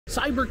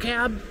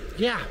Cybercab,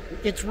 yeah,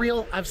 it's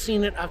real. I've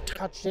seen it, I've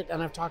touched it,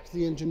 and I've talked to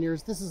the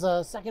engineers. This is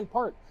a second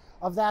part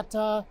of that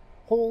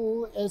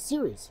whole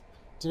series.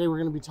 Today we're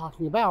going to be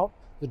talking about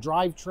the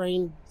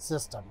drivetrain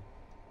system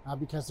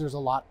because there's a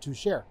lot to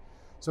share.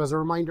 So as a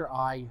reminder,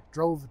 I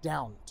drove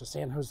down to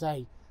San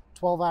Jose,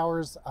 12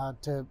 hours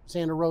to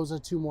Santa Rosa,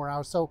 2 more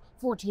hours, so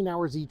 14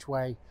 hours each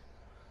way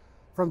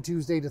from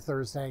Tuesday to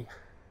Thursday.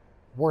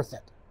 Worth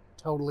it.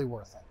 Totally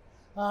worth it.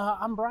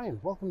 I'm Brian.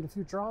 Welcome to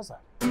Future Oza.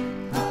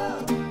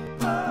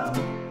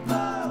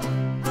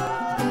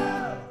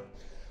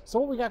 So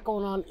what we got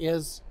going on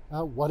is,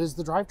 what is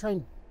the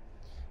drivetrain?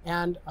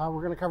 And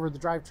we're going to cover the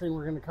drivetrain.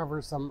 We're going to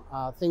cover some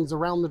things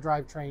around the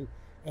drivetrain.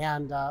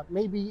 And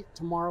maybe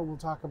tomorrow we'll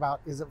talk about,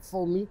 is it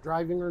full meat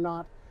driving or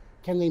not?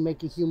 Can they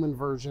make a human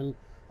version?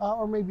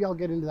 Or maybe I'll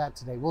get into that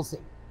today. We'll see.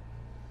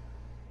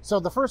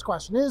 So the first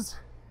question is,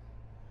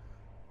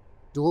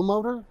 dual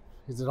motor?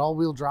 Is it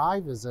all-wheel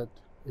drive? Is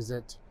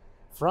it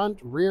front,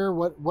 rear?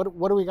 What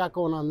do we got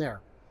going on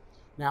there?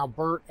 Now,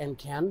 Bert and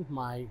Ken,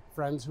 my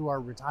friends who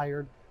are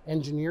retired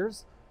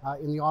engineers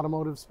in the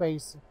automotive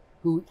space,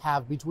 who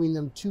have between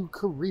them 2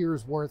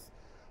 careers worth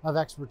of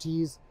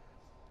expertise,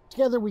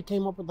 together we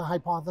came up with the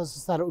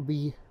hypothesis that it would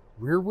be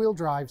rear-wheel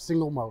drive,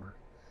 single motor,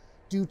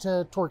 due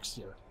to torque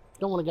steer.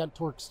 Don't want to get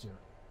torque steer.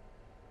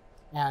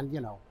 And,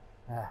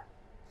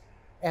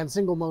 and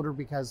single motor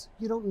because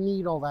you don't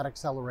need all that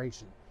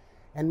acceleration.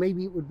 And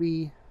maybe it would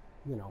be,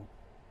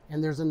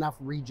 and there's enough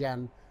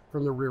regen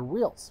from the rear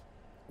wheels.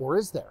 Or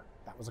is there?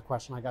 That was a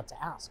question I got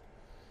to ask.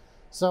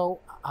 So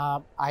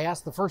I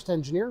asked the first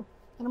engineer,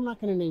 and I'm not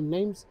going to name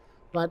names,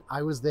 but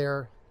I was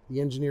there. The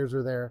engineers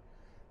were there.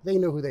 They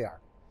know who they are.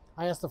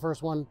 I asked the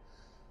first one,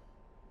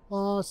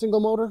 single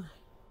motor,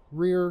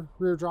 rear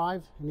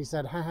drive. And he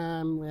said,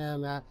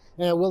 and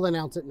we'll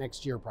announce it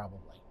next year probably.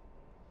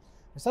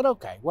 I said,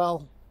 okay,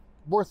 well,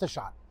 worth a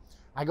shot.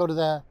 I go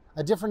to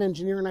a different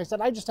engineer and I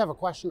said, I just have a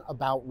question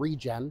about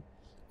regen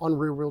on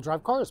rear-wheel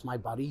drive cars. My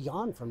buddy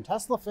Jan from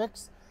Tesla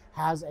Fix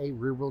has a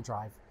rear-wheel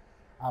drive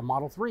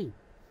Model 3.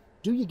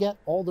 Do you get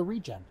all the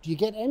regen? Do you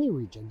get any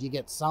regen? Do you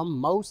get some,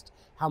 most,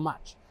 how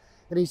much?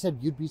 And he said,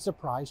 you'd be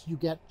surprised, you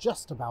get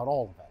just about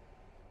all of it.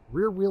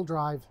 Rear-wheel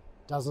drive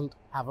doesn't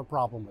have a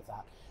problem with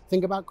that.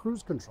 Think about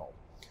cruise control.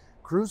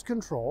 Cruise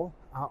control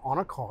on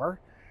a car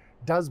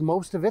does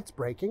most of its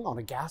braking on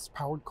a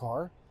gas-powered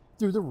car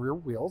through the rear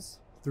wheels,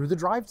 through the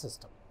drive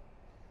system.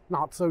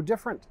 Not so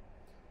different,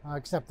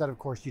 except that, of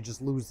course, you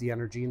just lose the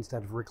energy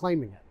instead of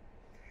reclaiming it.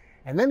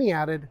 And then he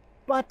added,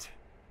 but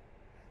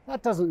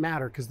that doesn't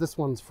matter because this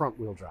one's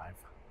front-wheel drive.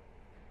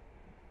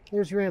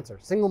 Here's your answer.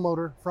 Single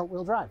motor,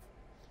 front-wheel drive.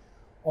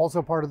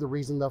 Also part of the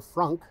reason the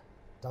frunk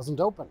doesn't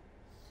open.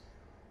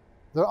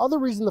 The other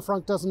reason the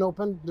frunk doesn't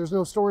open, there's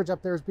no storage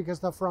up there, is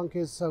because the frunk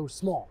is so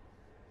small.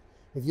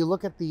 If you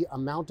look at the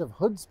amount of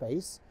hood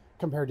space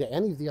compared to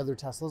any of the other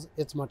Teslas,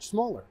 it's much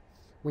smaller.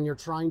 When you're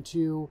trying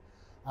to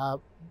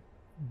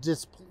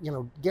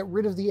get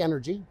rid of the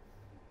energy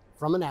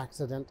from an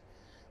accident,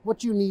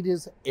 what you need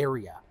is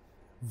area,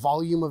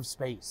 volume of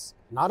space,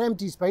 not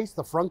empty space.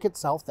 The frunk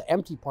itself, the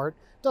empty part,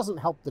 doesn't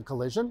help the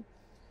collision.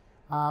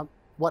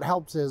 What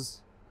helps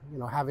is,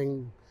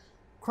 having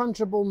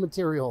crunchable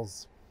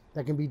materials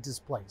that can be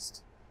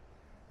displaced,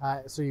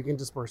 so you can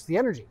disperse the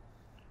energy.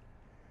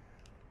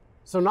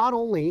 So not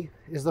only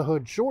is the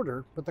hood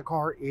shorter, but the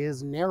car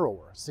is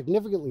narrower,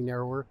 significantly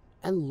narrower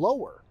and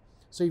lower.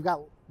 So you've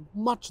got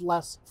much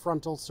less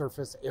frontal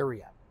surface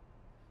area.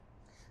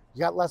 You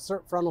got less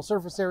frontal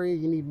surface area,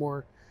 you need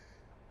more,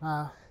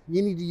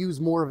 you need to use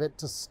more of it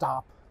to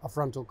stop a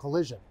frontal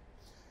collision.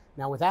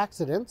 Now with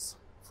accidents,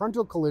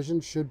 frontal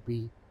collision should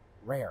be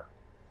rare.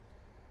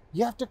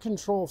 You have to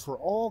control for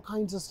all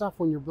kinds of stuff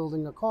when you're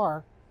building a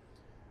car,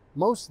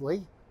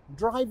 mostly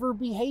driver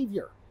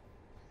behavior.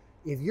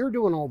 If you're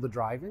doing all the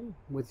driving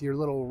with your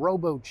little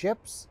robo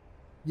chips,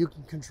 you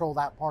can control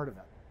that part of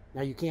it.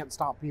 Now you can't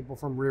stop people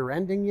from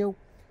rear-ending you.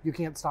 You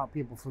can't stop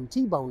people from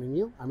T-boning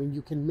you. I mean,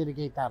 you can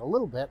mitigate that a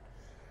little bit,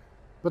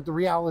 but the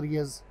reality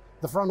is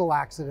the frontal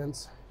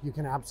accidents, you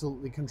can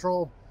absolutely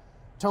control,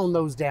 tone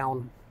those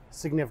down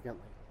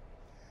significantly.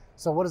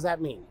 So what does that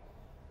mean?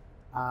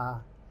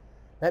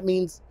 That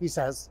means, he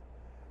says,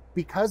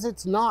 because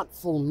it's not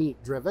full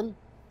meat driven,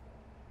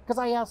 because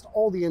I asked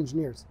all the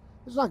engineers,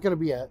 there's not going to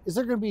be is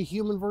there going to be a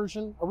human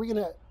version? Are we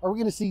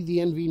going to see the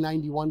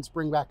NV91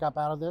 spring back up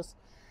out of this?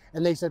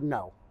 And they said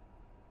no.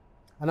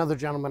 Another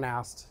gentleman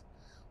asked,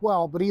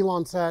 well, but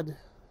Elon said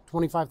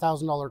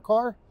 $25,000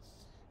 car.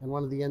 And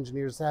one of the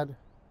engineers said,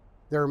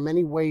 there are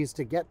many ways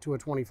to get to a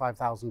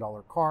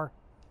 $25,000 car.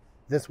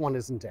 This one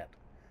isn't it.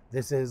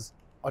 This is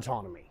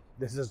autonomy.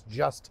 This is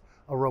just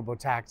a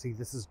robo-taxi.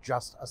 This is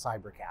just a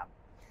cybercab.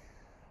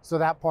 So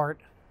that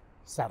part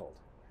settled.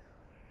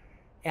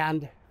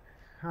 And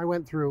I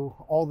went through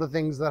all the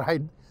things that I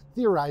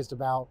theorized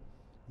about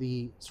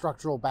the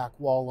structural back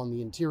wall on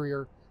the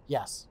interior.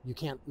 Yes, you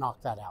can't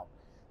knock that out.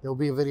 There will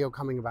be a video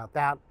coming about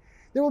that.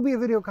 There will be a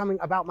video coming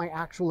about my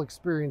actual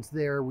experience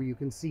there where you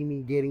can see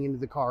me getting into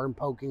the car and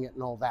poking it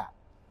and all that.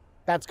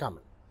 That's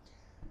coming.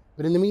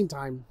 But in the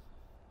meantime,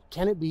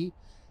 can it be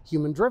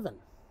human driven?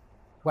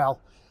 Well,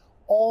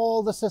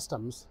 all the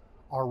systems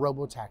are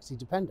robotaxi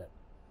dependent.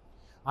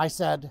 I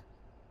said,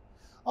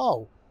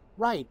 oh,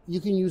 right,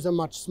 you can use a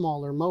much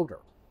smaller motor,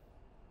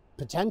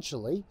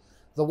 potentially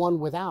the one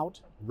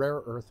without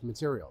rare earth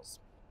materials.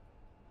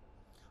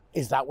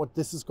 Is that what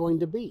this is going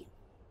to be?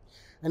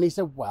 And he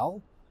said,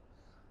 well,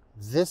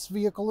 this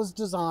vehicle is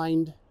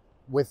designed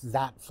with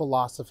that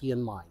philosophy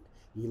in mind.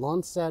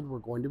 Elon said we're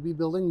going to be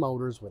building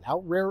motors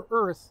without rare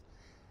earth.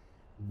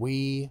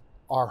 We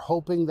are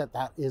hoping that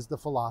that is the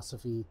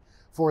philosophy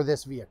for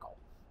this vehicle.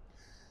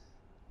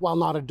 While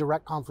not a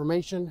direct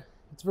confirmation,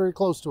 it's very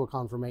close to a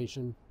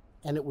confirmation,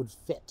 and it would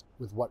fit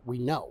with what we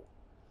know.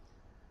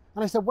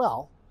 And I said,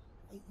 well,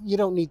 you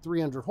don't need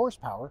 300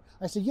 horsepower.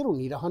 I said, you don't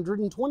need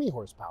 120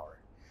 horsepower.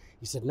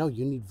 He said, no,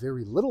 you need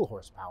very little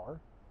horsepower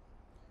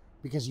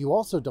because you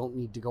also don't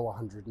need to go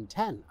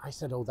 110. I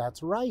said, oh,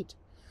 that's right.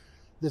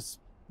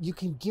 You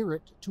can gear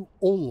it to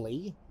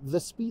only the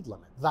speed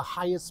limit, the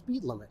highest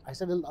speed limit. I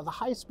said, and the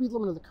highest speed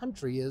limit of the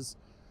country it's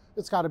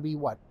got to be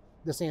what?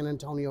 The San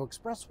Antonio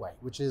Expressway,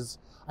 which is,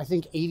 I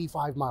think,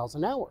 85 miles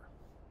an hour.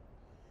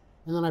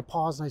 And then I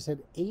paused and I said,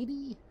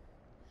 80?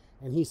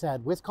 And he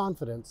said, with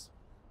confidence,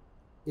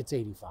 it's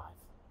 85.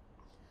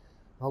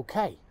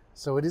 Okay,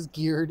 so it is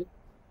geared.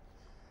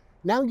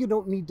 Now you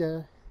don't need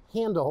to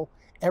handle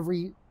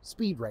every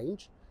speed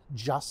range,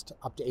 just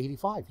up to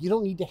 85. You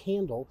don't need to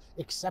handle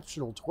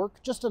exceptional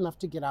torque, just enough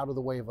to get out of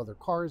the way of other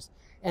cars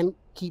and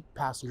keep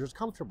passengers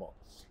comfortable.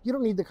 You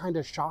don't need the kind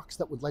of shocks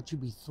that would let you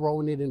be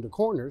throwing it into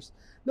corners.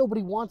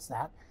 Nobody wants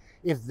that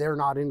if they're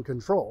not in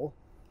control.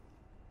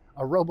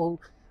 A robo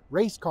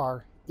race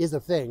car is a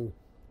thing.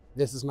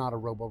 This is not a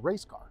robo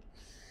race car.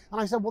 And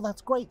I said, well,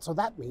 that's great. So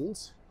that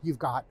means you've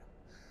got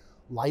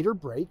lighter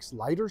brakes,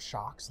 lighter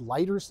shocks,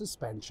 lighter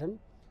suspension,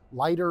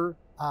 lighter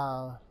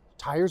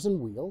tires and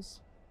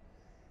wheels.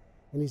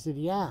 And he said,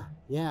 yeah.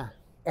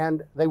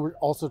 And they were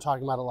also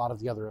talking about a lot of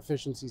the other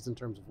efficiencies in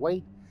terms of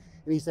weight.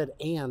 And he said,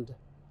 and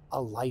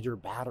a lighter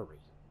battery.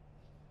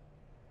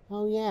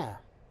 Oh yeah,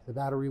 the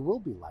battery will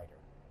be lighter.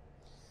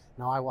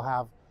 Now I will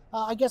have,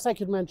 I guess I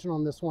could mention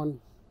on this one,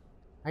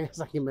 the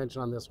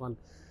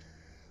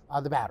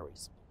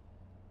batteries.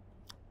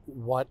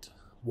 What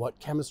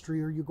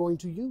chemistry are you going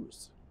to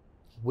use?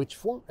 Which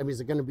form? I mean,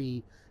 is it going to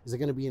be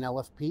an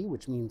LFP,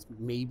 which means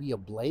maybe a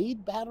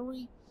blade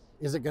battery?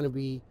 Is it going to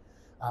be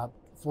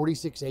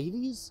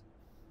 4680s?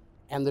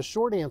 And the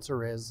short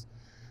answer is,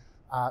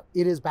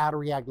 it is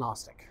battery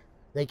agnostic.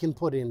 They can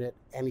put in it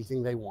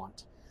anything they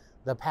want.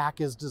 The pack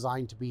is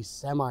designed to be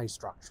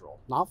semi-structural,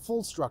 not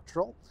full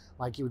structural,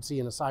 like you would see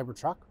in a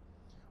Cybertruck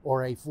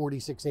or a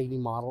 4680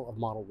 model of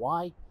Model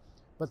Y,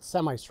 but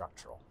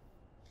semi-structural.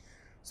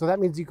 So that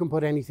means you can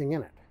put anything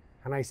in it.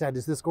 And I said,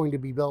 is this going to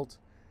be built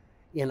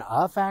in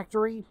a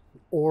factory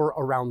or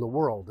around the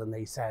world? And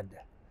they said,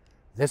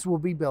 this will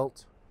be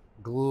built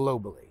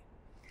globally.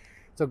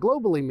 So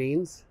globally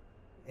means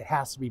it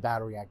has to be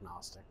battery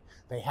agnostic.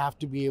 They have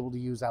to be able to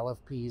use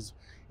LFPs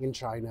in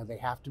China. They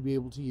have to be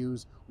able to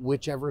use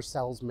whichever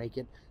cells make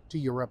it to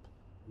Europe,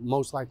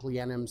 most likely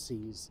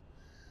NMCs.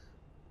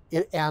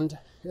 And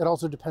it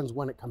also depends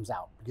when it comes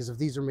out, because if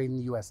these are made in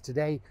the US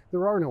today,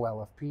 there are no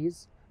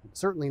LFPs,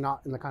 certainly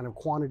not in the kind of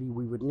quantity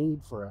we would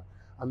need for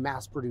a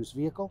mass-produced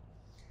vehicle.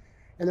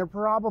 And there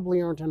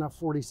probably aren't enough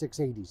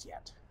 4680s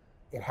yet.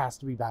 It has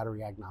to be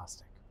battery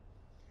agnostic.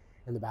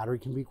 And the battery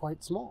can be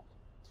quite small.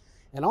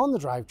 And on the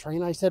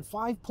drivetrain, I said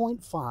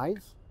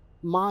 5.5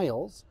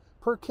 miles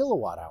per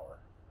kilowatt hour.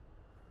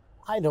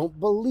 I don't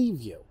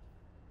believe you.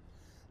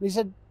 And he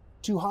said,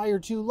 too high or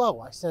too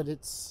low? I said,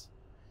 it's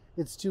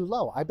too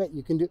low. I bet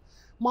you can do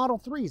Model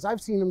 3s.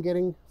 I've seen them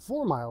getting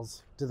 4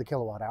 miles to the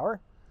kilowatt hour.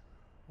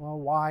 Well,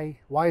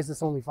 why is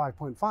this only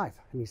 5.5?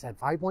 And he said,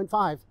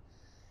 5.5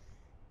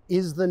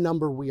 is the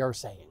number we are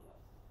saying.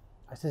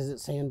 I said, is it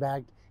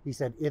sandbagged? He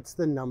said, it's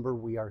the number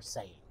we are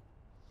saying.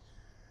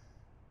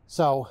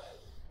 So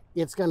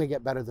it's going to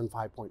get better than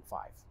 5.5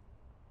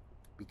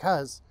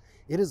 because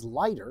it is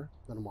lighter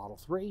than a Model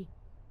 3.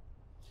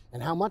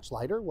 And how much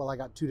lighter? Well, I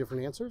got two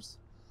different answers.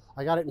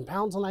 I got it in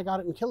pounds and I got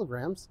it in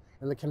kilograms,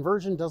 and the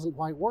conversion doesn't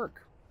quite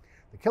work.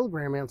 The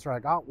kilogram answer I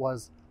got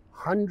was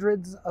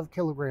hundreds of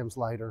kilograms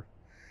lighter,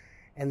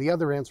 and the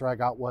other answer I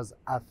got was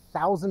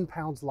 1,000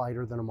 pounds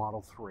lighter than a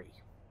Model 3.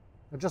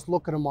 Now just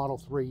look at a Model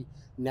 3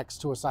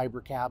 next to a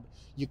Cybercab.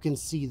 You can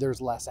see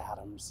there's less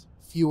atoms,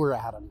 fewer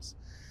atoms.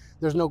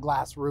 There's no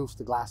glass roof.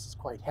 The glass is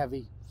quite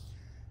heavy.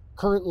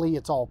 Currently,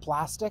 it's all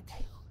plastic,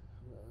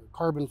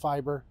 carbon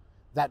fiber.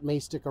 That may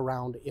stick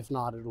around. If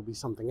not, it'll be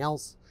something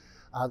else,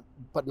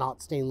 but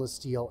not stainless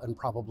steel and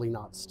probably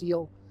not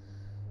steel.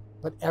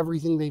 But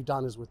everything they've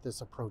done is with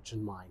this approach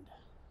in mind.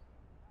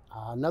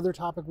 Another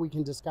topic we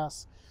can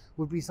discuss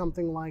would be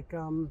something like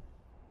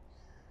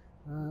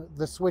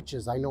the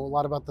switches. I know a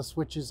lot about the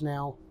switches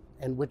now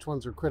and which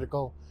ones are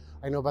critical.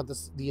 I know about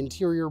the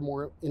interior,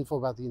 more info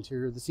about the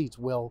interior. The seats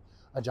will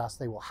adjust.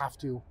 They will have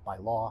to by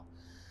law.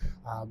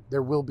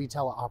 There will be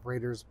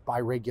teleoperators by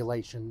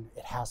regulation.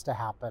 It has to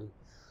happen.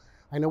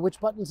 I know which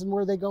buttons and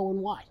where they go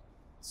and why.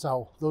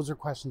 So those are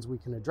questions we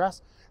can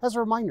address. As a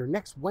reminder,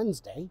 next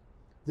Wednesday,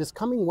 this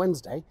coming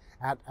Wednesday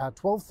at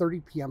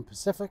 12:30 p.m.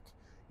 Pacific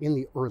in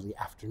the early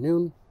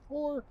afternoon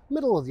or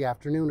middle of the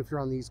afternoon if you're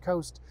on the East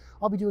Coast,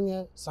 I'll be doing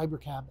a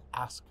Cybercab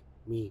Ask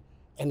Me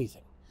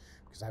Anything.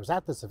 Because I was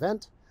at this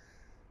event,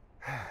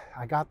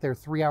 I got there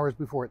 3 hours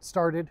before it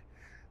started.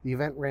 The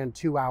event ran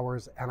 2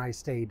 hours and I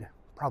stayed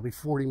probably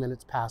 40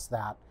 minutes past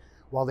that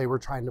while they were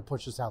trying to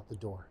push us out the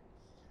door.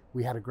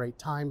 We had a great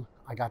time.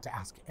 I got to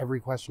ask every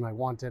question I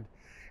wanted,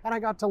 and I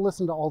got to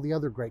listen to all the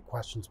other great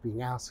questions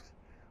being asked.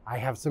 I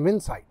have some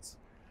insights.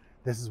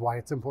 This is why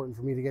it's important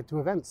for me to get to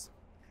events.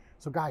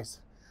 So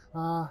guys,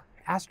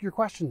 ask your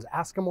questions,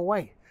 ask them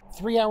away.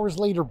 3 hours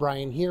later,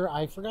 Brian here,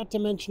 I forgot to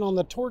mention on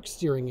the torque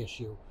steering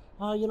issue.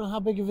 You know, how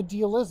big of a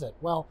deal is it?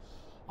 Well,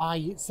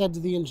 I said to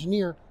the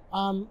engineer,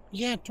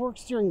 yeah, torque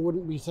steering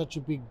wouldn't be such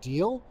a big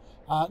deal.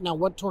 Now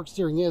what torque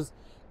steering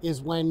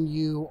is when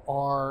you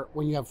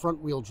have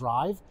front wheel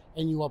drive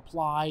and you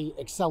apply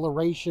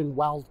acceleration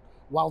while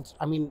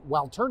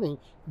turning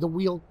the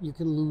wheel, you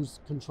can lose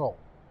control.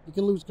 You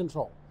can lose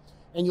control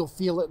and you'll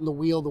feel it in the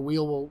wheel. The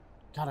wheel will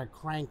kind of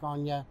crank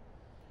on you.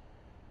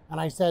 And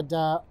I said,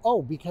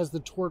 oh, because the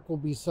torque will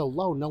be so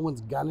low, no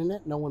one's gunning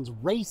it, no one's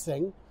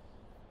racing,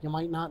 you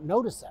might not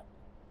notice it.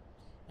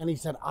 And he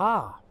said,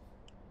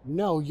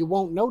 no, you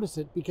won't notice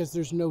it because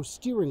there's no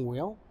steering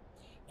wheel.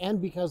 And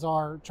because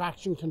our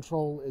traction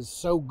control is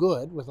so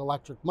good with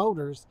electric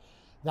motors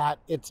that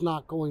it's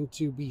not going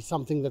to be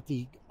something that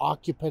the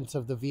occupants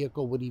of the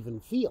vehicle would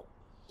even feel.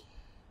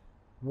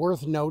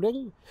 Worth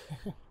noting,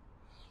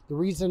 the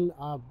reason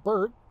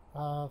Bert,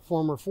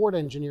 former Ford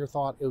engineer,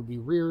 thought it would be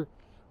rear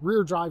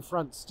drive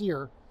front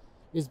steer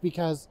is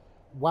because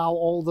while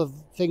all the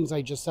things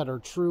I just said are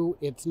true,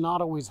 it's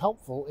not always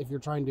helpful if you're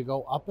trying to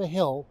go up a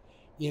hill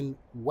in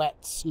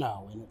wet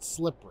snow and it's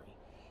slippery.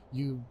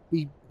 You'd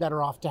be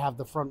better off to have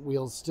the front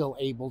wheels still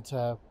able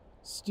to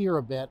steer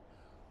a bit,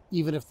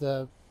 even if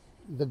the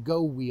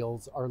go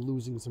wheels are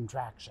losing some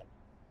traction.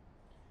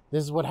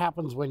 This is what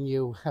happens when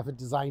you have a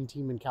design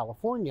team in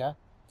California.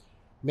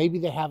 Maybe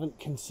they haven't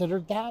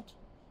considered that.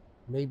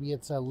 Maybe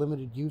it's a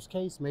limited use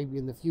case. Maybe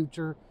in the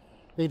future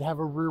they'd have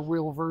a rear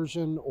wheel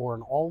version or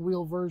an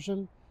all-wheel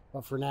version.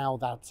 But for now,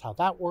 that's how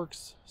that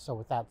works. So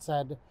with that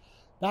said,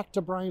 back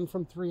to Brian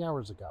from 3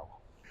 hours ago.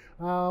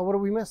 What do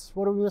we miss?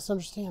 What do we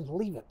misunderstand?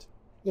 Leave it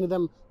into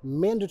them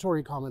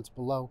mandatory comments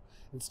below.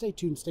 And stay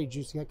tuned, stay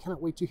juicy. I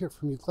cannot wait to hear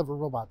from you, clever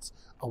robots,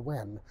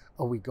 when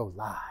we go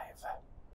live.